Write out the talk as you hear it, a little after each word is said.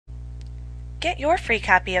Get your free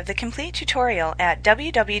copy of the complete tutorial at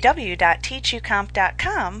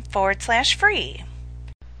www.teachucomp.com/free.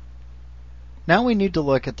 Now we need to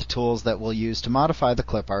look at the tools that we'll use to modify the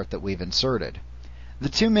clip art that we've inserted. The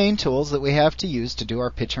two main tools that we have to use to do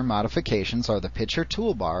our picture modifications are the Picture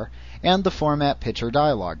Toolbar and the Format Picture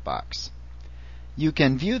dialog box. You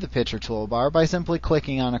can view the Picture Toolbar by simply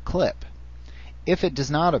clicking on a clip. If it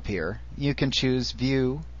does not appear, you can choose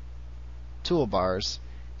View, Toolbars,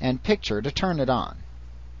 and Picture to turn it on.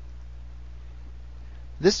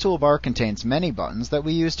 This toolbar contains many buttons that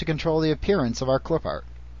we use to control the appearance of our clip art.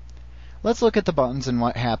 Let's look at the buttons and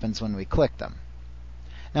what happens when we click them.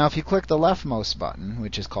 Now if you click the leftmost button,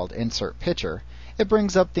 which is called Insert Picture, it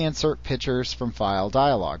brings up the Insert Pictures from File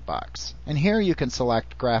dialog box, and here you can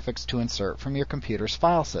select graphics to insert from your computer's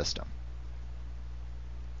file system.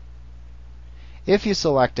 If you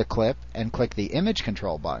select a clip and click the Image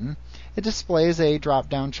Control button, it displays a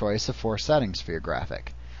drop-down choice of 4 settings for your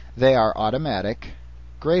graphic. They are Automatic,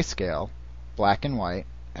 Grayscale, Black and White,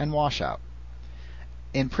 and Washout.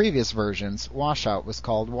 In previous versions, Washout was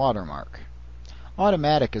called Watermark.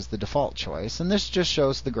 Automatic is the default choice, and this just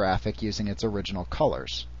shows the graphic using its original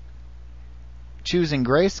colors. Choosing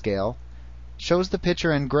Grayscale shows the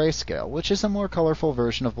picture in grayscale, which is a more colorful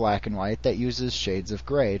version of black and white that uses shades of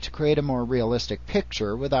gray to create a more realistic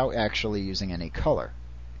picture without actually using any color.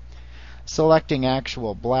 Selecting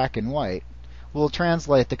actual black and white will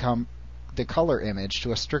translate the color image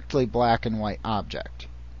to a strictly black and white object.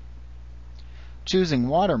 Choosing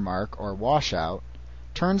Watermark or Washout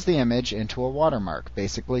turns the image into a watermark,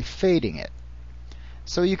 basically fading it.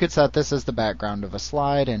 So you could set this as the background of a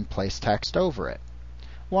slide and place text over it.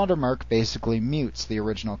 Watermark basically mutes the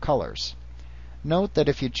original colors. Note that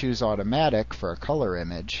if you choose Automatic for a color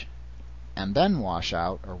image, and then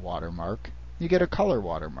Washout or Watermark, you get a color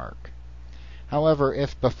watermark. However,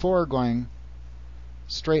 if before going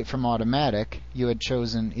straight from Automatic, you had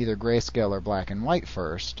chosen either Grayscale or Black and White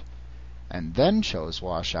first, and then chose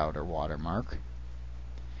Washout or Watermark,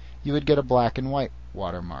 you would get a black and white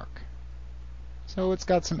watermark. So it's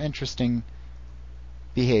got some interesting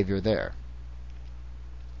behavior there.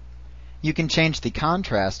 You can change the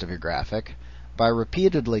contrast of your graphic by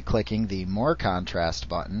repeatedly clicking the More Contrast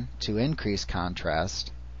button to increase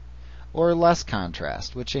contrast, or Less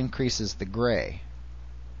Contrast, which increases the gray,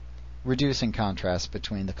 reducing contrast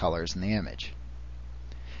between the colors in the image.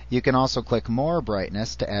 You can also click More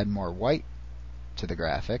Brightness to add more white to the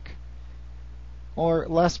graphic, or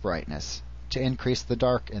Less Brightness to increase the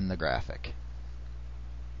dark in the graphic.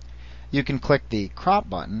 You can click the Crop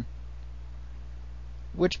button,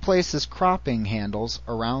 which places cropping handles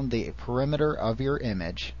around the perimeter of your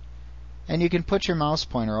image, and you can put your mouse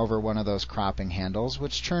pointer over one of those cropping handles,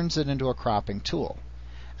 which turns it into a cropping tool,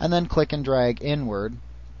 and then click and drag inward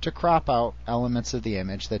to crop out elements of the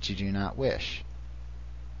image that you do not wish.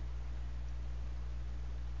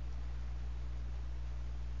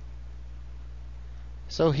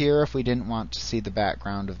 So here, if we didn't want to see the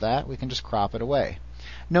background of that, we can just crop it away.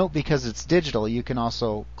 Note, because it's digital, you can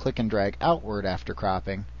also click and drag outward after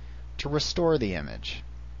cropping to restore the image.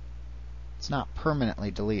 It's not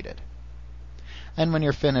permanently deleted. And when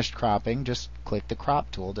you're finished cropping, just click the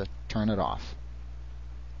crop tool to turn it off.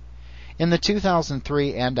 In the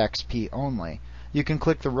 2003 and XP only, you can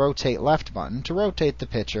click the Rotate Left button to rotate the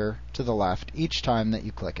picture to the left each time that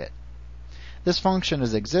you click it. This function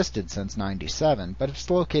has existed since '97, but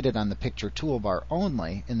it's located on the Picture Toolbar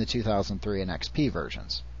only in the 2003 and XP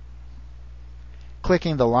versions.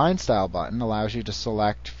 Clicking the Line Style button allows you to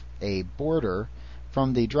select a border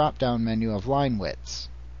from the drop-down menu of line widths.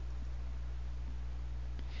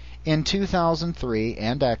 In 2003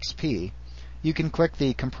 and XP, you can click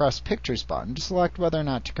the Compress Pictures button to select whether or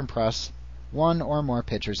not to compress one or more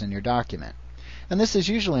pictures in your document. And this is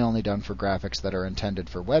usually only done for graphics that are intended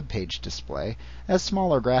for web page display, as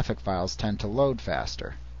smaller graphic files tend to load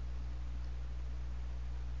faster.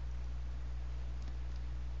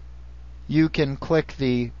 You can click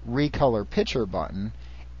the Recolor Picture button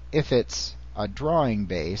if it's a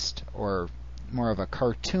drawing-based or more of a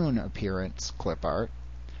cartoon appearance clip art,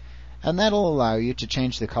 and that'll allow you to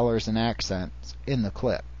change the colors and accents in the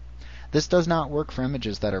clip. This does not work for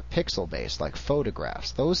images that are pixel-based, like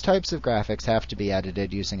photographs. Those types of graphics have to be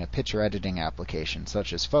edited using a picture editing application,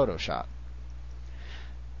 such as Photoshop.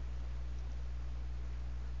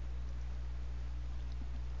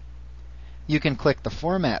 You can click the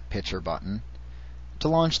Format Picture button to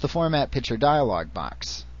launch the Format Picture dialog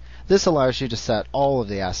box. This allows you to set all of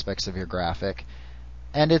the aspects of your graphic,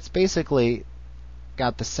 and it's basically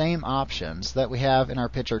got the same options that we have in our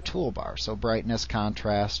Picture Toolbar, so brightness,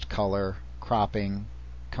 contrast, color, cropping,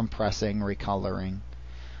 compressing, recoloring.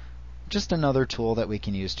 Just another tool that we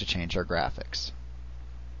can use to change our graphics.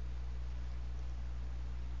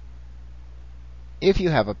 If you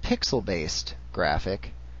have a pixel-based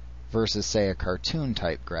graphic versus, say, a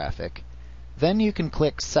cartoon-type graphic, then you can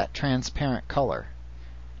click Set Transparent Color.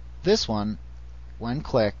 This one, when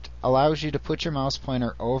clicked, allows you to put your mouse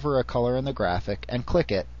pointer over a color in the graphic and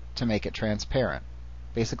click it to make it transparent,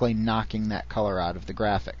 basically knocking that color out of the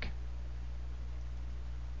graphic.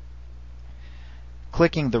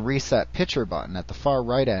 Clicking the Reset Picture button at the far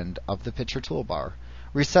right end of the picture toolbar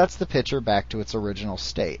resets the picture back to its original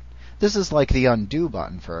state. This is like the undo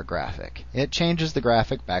button for a graphic. It changes the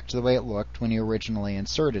graphic back to the way it looked when you originally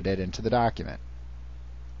inserted it into the document.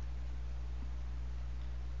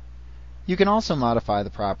 You can also modify the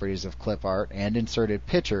properties of clip art and inserted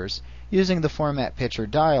pictures using the Format Picture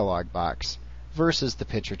dialog box versus the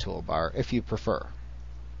picture toolbar if you prefer.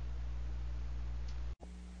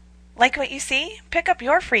 Like what you see? Pick up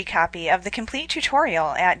your free copy of the complete tutorial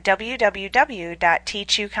at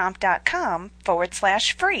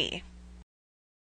www.teachucomp.com/free.